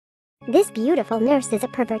This beautiful nurse is a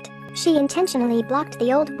pervert. She intentionally blocked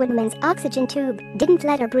the old woman's oxygen tube, didn't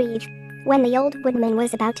let her breathe. When the old woman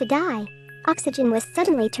was about to die, oxygen was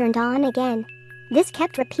suddenly turned on again. This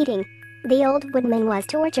kept repeating. The old woman was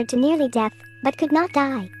tortured to nearly death, but could not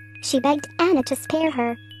die. She begged Anna to spare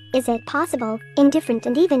her. Is it possible, indifferent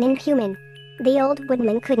and even inhuman? The old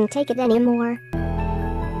woman couldn't take it anymore.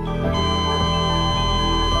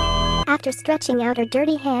 After stretching out her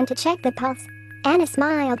dirty hand to check the pulse, Anna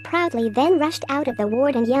smiled proudly, then rushed out of the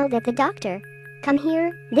ward and yelled at the doctor, "Come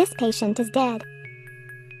here, this patient is dead."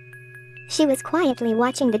 She was quietly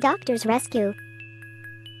watching the doctor's rescue.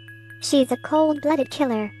 She's a cold-blooded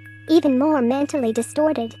killer. Even more mentally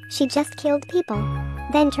distorted, she just killed people.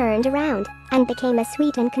 Then turned around and became a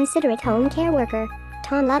sweet and considerate home care worker.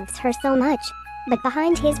 Tom loves her so much, but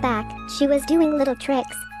behind his back, she was doing little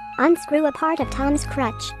tricks. Unscrew a part of Tom's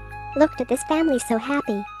crutch. Looked at this family so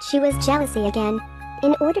happy, she was jealousy again.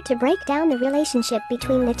 In order to break down the relationship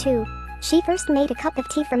between the two, she first made a cup of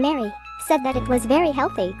tea for Mary, said that it was very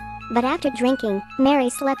healthy. But after drinking, Mary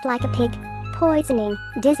slept like a pig. Poisoning,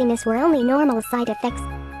 dizziness were only normal side effects.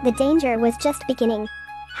 The danger was just beginning.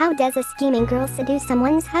 How does a scheming girl seduce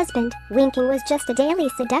someone's husband? Winking was just a daily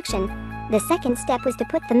seduction. The second step was to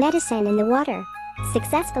put the medicine in the water.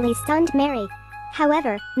 Successfully stunned Mary.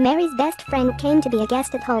 However, Mary's best friend came to be a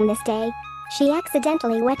guest at home this day. She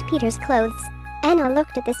accidentally wet Peter's clothes. Anna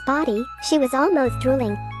looked at this body, she was almost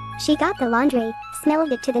drooling. She got the laundry,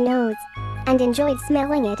 smelled it to the nose, and enjoyed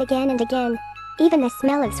smelling it again and again. Even the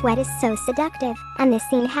smell of sweat is so seductive, and this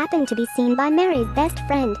scene happened to be seen by Mary's best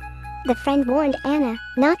friend. The friend warned Anna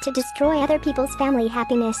not to destroy other people's family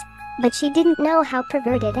happiness, but she didn't know how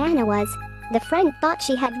perverted Anna was. The friend thought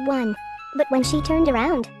she had won. But when she turned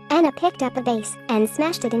around, Anna picked up a vase and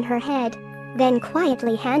smashed it in her head, then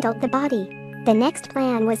quietly handled the body. The next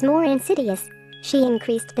plan was more insidious. She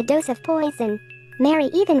increased the dose of poison. Mary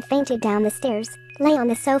even fainted down the stairs, lay on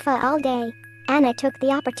the sofa all day. Anna took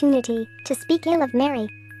the opportunity to speak ill of Mary,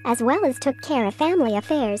 as well as took care of family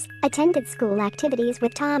affairs, attended school activities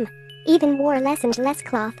with Tom, even wore less and less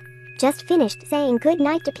cloth. Just finished saying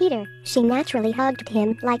goodnight to Peter, she naturally hugged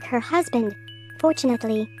him like her husband.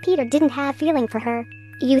 Fortunately, Peter didn't have feeling for her.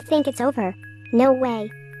 You think it's over? No way.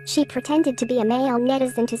 She pretended to be a male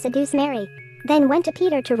netizen to seduce Mary, then went to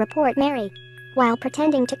Peter to report Mary, while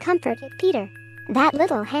pretending to comfort Peter. That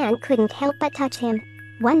little hand couldn't help but touch him.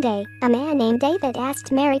 One day, a man named David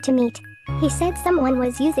asked Mary to meet. He said someone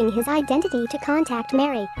was using his identity to contact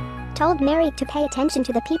Mary. Told Mary to pay attention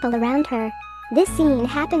to the people around her. This scene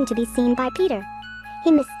happened to be seen by Peter. He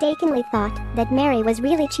mistakenly thought that Mary was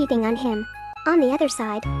really cheating on him. On the other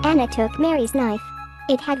side, Anna took Mary's knife.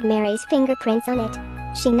 It had Mary's fingerprints on it.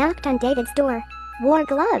 She knocked on David's door, wore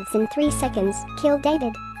gloves in 3 seconds, killed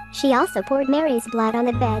David. She also poured Mary's blood on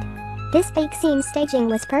the bed. This fake scene staging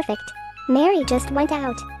was perfect. Mary just went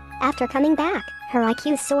out. After coming back, her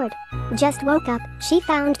IQ soared. Just woke up, she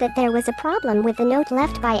found that there was a problem with the note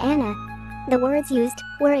left by Anna. The words used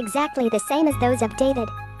were exactly the same as those of David.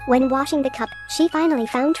 When washing the cup, she finally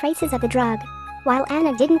found traces of the drug. While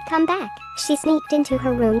Anna didn't come back, she sneaked into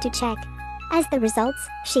her room to check. As the results,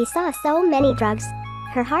 she saw so many drugs.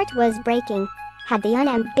 Her heart was breaking. Had the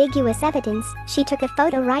unambiguous evidence, she took a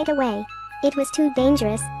photo right away. It was too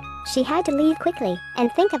dangerous. She had to leave quickly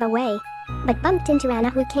and think of a way. But bumped into Anna,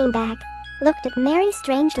 who came back. Looked at Mary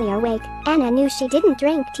strangely awake. Anna knew she didn't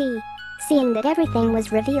drink tea. Seeing that everything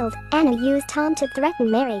was revealed, Anna used Tom to threaten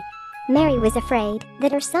Mary. Mary was afraid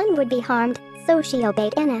that her son would be harmed, so she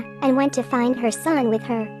obeyed Anna and went to find her son with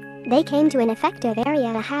her. They came to an effective area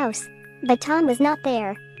at a house, but Tom was not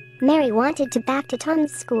there. Mary wanted to back to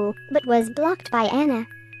Tom's school, but was blocked by Anna.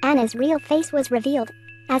 Anna's real face was revealed.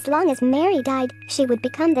 As long as Mary died, she would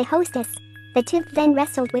become the hostess. The two then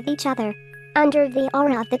wrestled with each other. Under the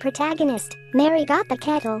aura of the protagonist, Mary got the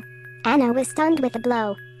kettle. Anna was stunned with the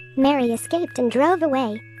blow. Mary escaped and drove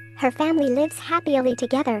away. Her family lives happily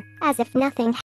together, as if nothing